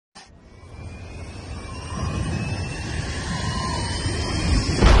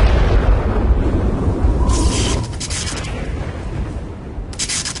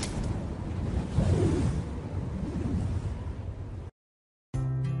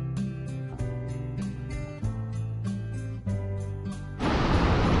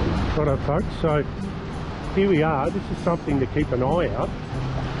Righto folks, so here we are. This is something to keep an eye out.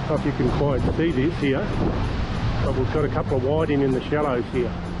 I don't know if you can quite see this here, but we've got a couple of whiting in the shallows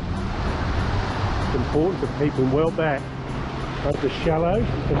here. It's important to keep them well back of the shadows.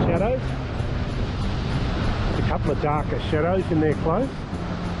 There's a couple of darker shadows in there close.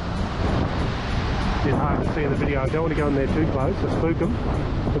 A bit hard to see in the video. I don't want to go in there too close to spook them,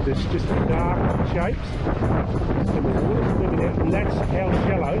 but there's just dark shapes in the water swimming out, and that's how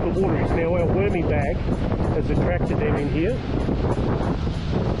shallow the water is. Now our worming bag has attracted them in here.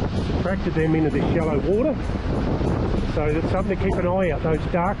 It's attracted them into the shallow water, so that's something to keep an eye out, those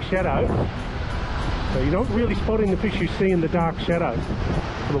dark shadows. So you're not really spotting the fish you see in the dark shadows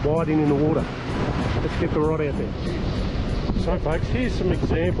for the whiting in the water. Let's get the rod out there. So folks, here's some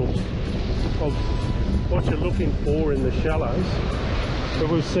examples of what you're looking for in the shallows. So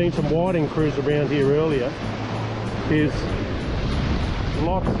we've seen some whiting cruise around here earlier. There's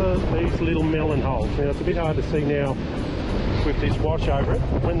lots of these little melon holes. Now it's a bit hard to see now with this wash over it.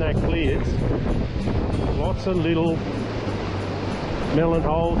 When that clears, lots of little melon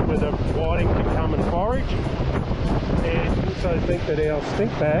holes where the whiting can come and forage. And I also think that our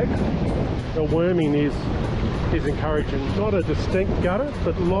stink bag, the worming is encouraging. Not a distinct gutter,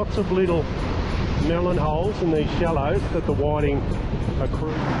 but lots of little melon holes in these shallows that the whiting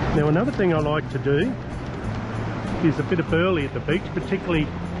accrue. Now another thing I like to do is a bit of burley at the beach, particularly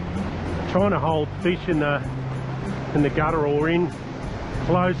trying to hold fish in the gutter or in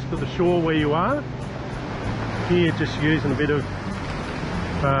close to the shore where you are. Here just using a bit of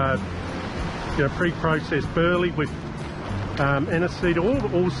pre-processed burley with aniseed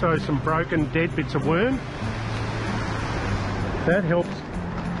oil, also some broken dead bits of worm. That helps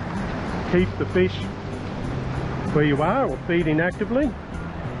keep the fish where you are or feeding actively.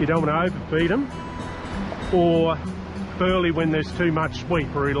 You don't want to overfeed them, or burley when there's too much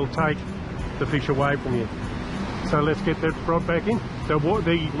sweep, or it'll take the fish away from you. So let's get that rod back in. So what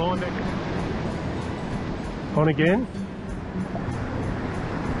the line back on again.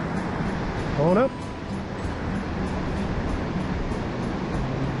 On up.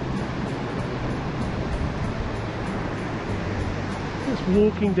 Just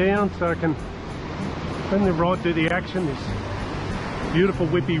walking down so I can let the rod do the action. This beautiful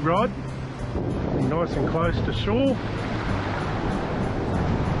whippy rod, nice and close to shore.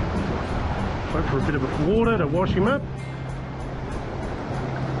 Wait for a bit of water to wash him up.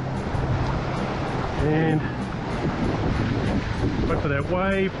 And wait for that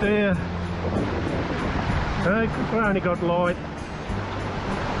wave there. Okay, we only got light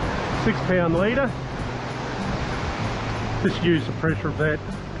 6 pound leader. Just use the pressure of that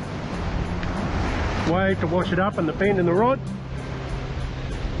wave to wash it up and the bend in the rod.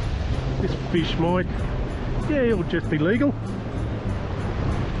 This fish might, yeah, it'll just be legal.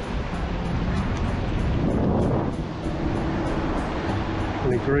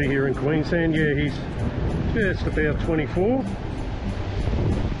 .23 here in Queensland. Yeah, he's just about 24.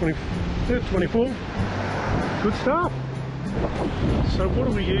 24. Good stuff. So what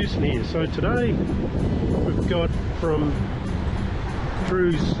are we using here? So today we've got from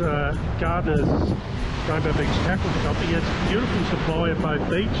Drew's Gardener's Rainbow Beach Tackle Shop. He has a beautiful supply of both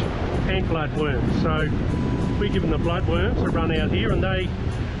beach and bloodworms. So we're giving the bloodworms a run out here, and they,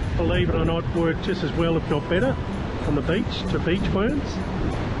 believe it or not, work just as well if not better on the beach to beach worms.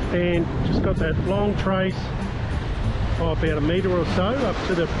 And just got that long trace of about a metre or so up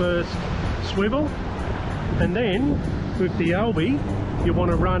to the first swivel. And then with the Albi, you want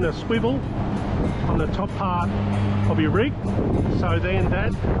to run a swivel on the top part of your rig, so then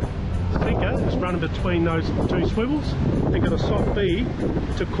that sinker is running between those two swivels. They've got a soft bead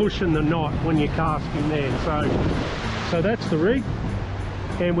to cushion the knot when you cast in there. So that's the rig,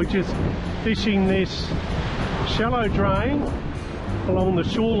 and we're just fishing this shallow drain along the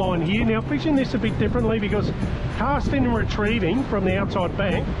shoreline here. Now fishing this a bit differently because casting and retrieving from the outside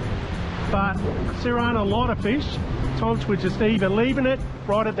bank, but there aren't a lot of fish. Sometimes we're just either leaving it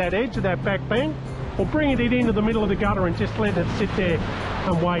right at that edge of that back bank, or bringing it into the middle of the gutter and just letting it sit there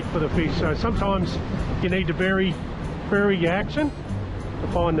and wait for the fish. So sometimes you need to vary your action to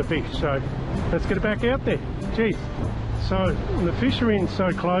find the fish. So let's get it back out there. Geez. So when the fish are in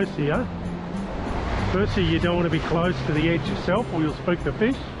so close here, firstly you don't want to be close to the edge yourself or you'll spook the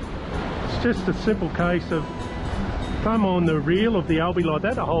fish. It's just a simple case of thumb on the reel of the Albi like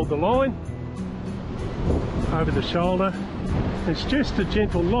that to hold the line over the shoulder. It's just a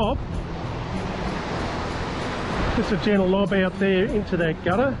gentle lob. Just a gentle lob out there into that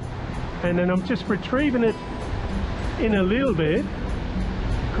gutter, and then I'm just retrieving it in a little bit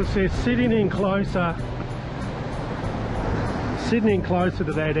because they're sitting in closer sitting in closer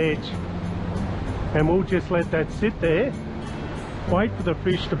to that edge, and we'll just let that sit there, wait for the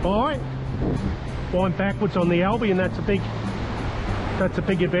fish to bite, wind backwards on the albie, and that's a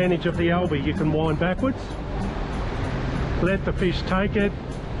big advantage of the albie. You can wind backwards, let the fish take it,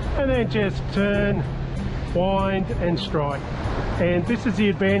 and then just turn, wind and strike. And this is the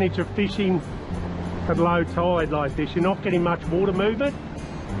advantage of fishing at low tide like this. You're not getting much water movement,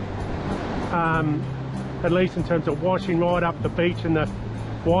 at least in terms of washing right up the beach, and the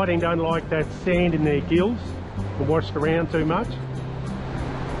whiting don't like that sand in their gills and washed around too much.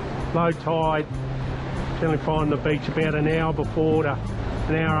 Low tide, generally find the beach about an hour before to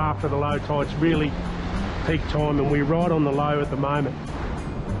an hour after the low tide's really peak time, and we're right on the low at the moment.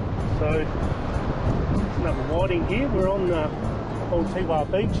 So there's another whiting here. We're on Tiwa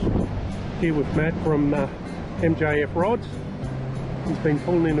Beach here with Matt from MJF Rods. He's been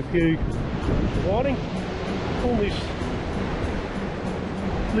pulling in a few whiting on this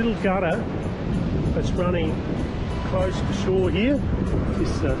little gutter that's running close to shore here.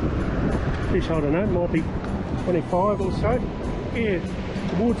 This fish, I don't know, might be 25 or so. Yeah,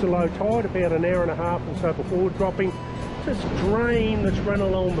 towards the low tide, about an hour and a half or so before dropping. Just drain that's run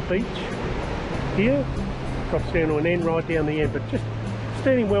along the beach here, drops down to an end right down the end, but just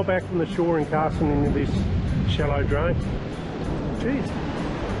standing well back from the shore and casting into this shallow drain. Jeez.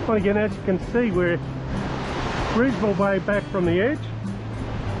 Well, again, as you can see, we're reasonable way back from the edge.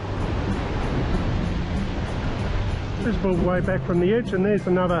 Reasonable way back from the edge, and there's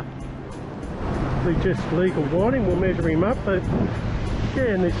another just legal whiting. We'll measure him up, but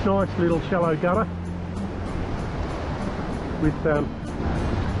yeah, in this nice little shallow gutter with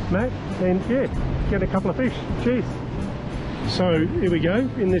Matt, and yeah, get a couple of fish. Cheers. So here we go,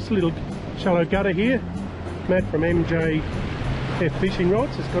 in this little shallow gutter here. Matt from MJF Fishing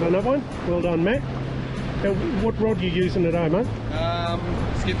Rods has got another one. Well done, Matt. Now, what rod are you using today, mate?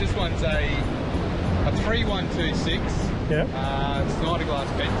 Skip, this one's a 3126. Yeah. Snyder glass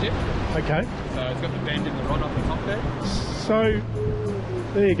bend tip. Okay. So it's got the bend in the rod off the top there. So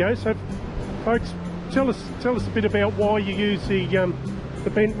there you go. So folks, tell us a bit about why you use the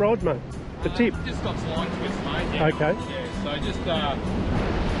bent rod, mate. The tip. Just stops line twist, mate. Yeah. Okay. Yeah. So just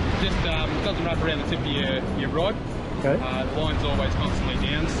doesn't wrap around the tip of your rod. Okay. The line's always constantly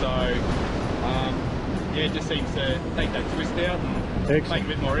down, so yeah, it just seems to take that twist out and make it a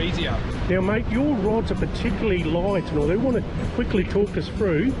bit more easier. Now, mate, your rods are particularly light, and I want to quickly talk us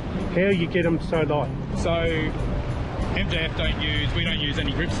through how you get them so light. So MJF we don't use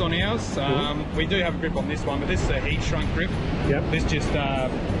any grips on ours. We do have a grip on this one, but this is a heat shrunk grip. Yep. This just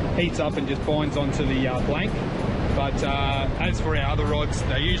heats up and just binds onto the blank. But as for our other rods,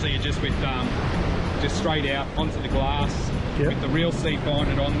 they usually are just with just straight out onto the glass. Yep. With the reel seat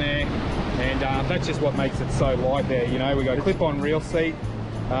binded on there, and that's just what makes it so light there. You know, we go clip-on reel seat.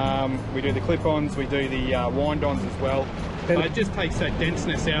 We do the clip-ons, we do the wind-ons as well. So it just takes that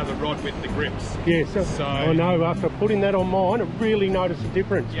denseness out of the rod with the grips. Yeah, so I know after putting that on mine, I really noticed a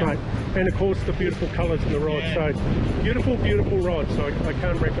difference, mate. And of course the beautiful colours in the rod. Yeah. So beautiful, beautiful rods. So I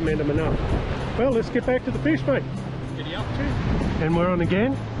can't recommend them enough. Well, let's get back to the fish, mate. Giddy up. And we're on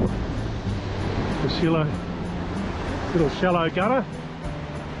again. The little shallow gutter.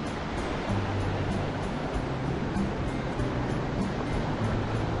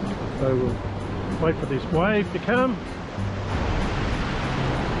 So we'll wait for this wave to come.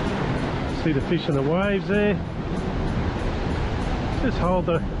 See the fish in the waves there. Just hold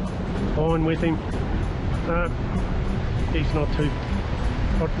the line with him. He's not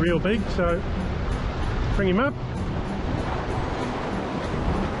real big, so bring him up.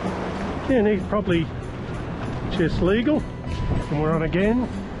 And he's probably just legal. And we're on again.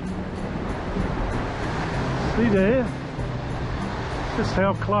 See there? Just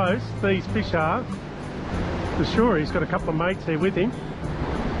how close these fish are. For sure, he's got a couple of mates there with him.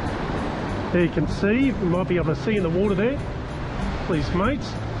 There you can see, you might be able to see in the water there, these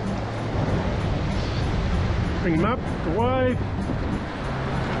mates. Bring him up the wave,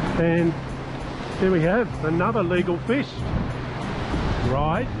 and there we have another legal fish,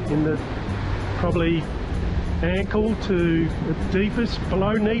 right in the probably ankle to the deepest,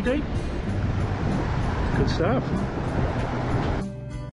 below knee deep. Good stuff.